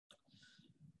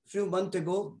Few months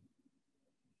ago,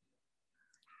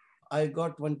 I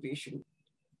got one patient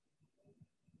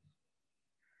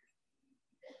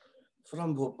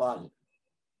from Bhopal.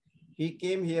 He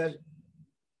came here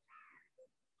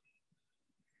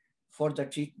for the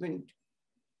treatment,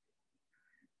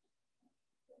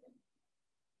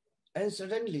 and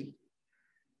suddenly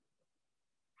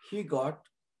he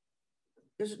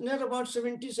is near about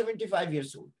 70, 75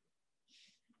 years old.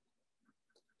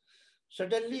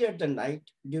 Suddenly at the night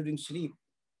during sleep,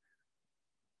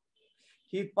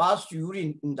 he passed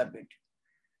urine in the bed.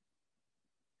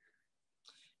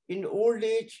 In old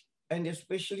age, and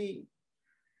especially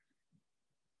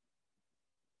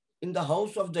in the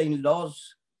house of the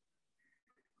in-laws,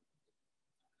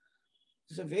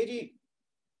 it's a very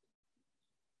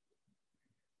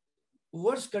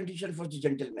worse condition for the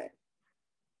gentleman.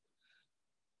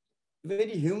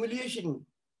 Very humiliation,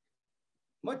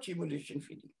 much humiliation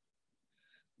feeling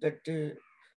that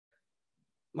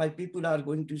my people are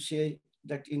going to say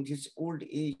that in his old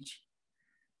age,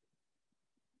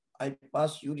 I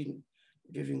pass urine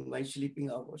during my sleeping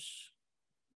hours.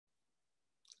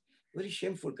 Very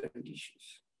shameful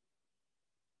conditions.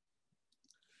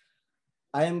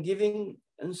 I am giving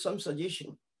some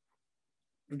suggestion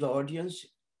to the audience.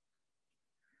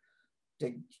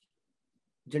 The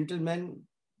gentleman,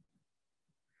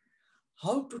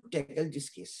 how to tackle this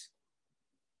case.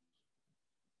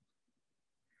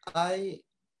 I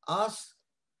ask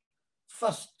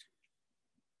first,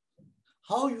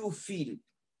 how you feel?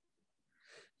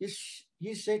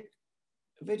 He said,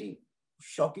 very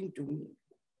shocking to me.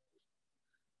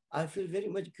 I feel very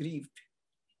much grieved.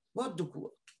 What dukh hua?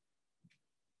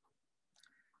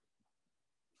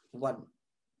 One,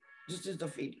 this is the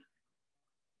feeling.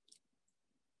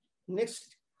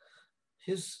 Next,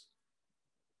 his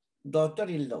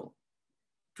daughter-in-law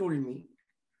told me,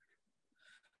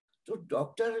 so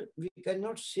doctor, we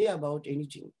cannot say about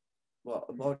anything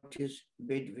about his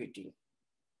bed waiting.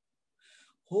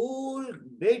 Whole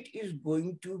bed is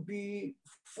going to be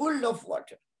full of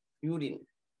water, urine.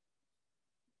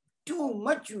 Too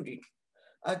much urine.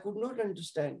 I could not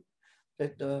understand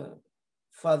that the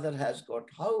father has got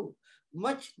how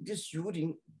much this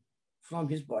urine from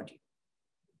his body.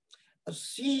 A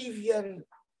severe,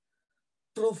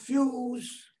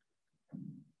 profuse,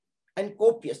 and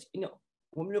copious,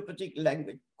 homeopathic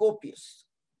language, copious,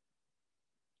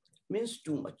 means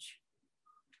too much.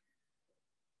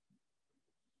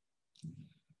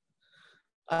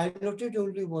 I noted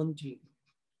only one thing,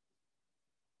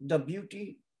 the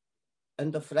beauty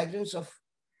and the fragrance of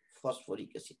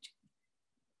phosphoric acid.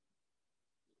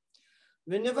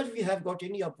 Whenever we have got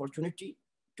any opportunity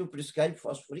to prescribe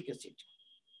phosphoric acid,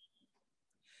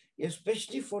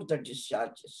 especially for the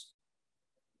discharges,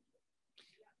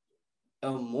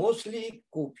 mostly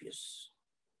copious.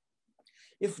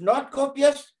 If not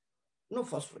copious, no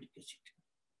phosphoric acid.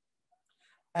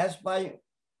 As by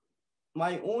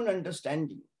my own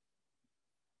understanding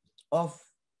of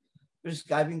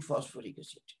prescribing phosphoric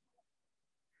acid.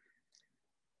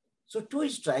 So two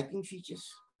striking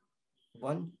features.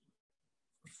 One,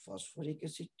 phosphoric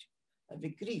acid, have a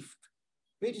grief,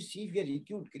 very severe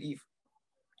acute grief,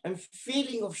 and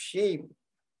feeling of shame.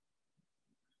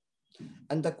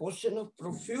 And the question of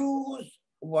profuse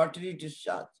watery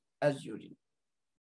discharge as urine.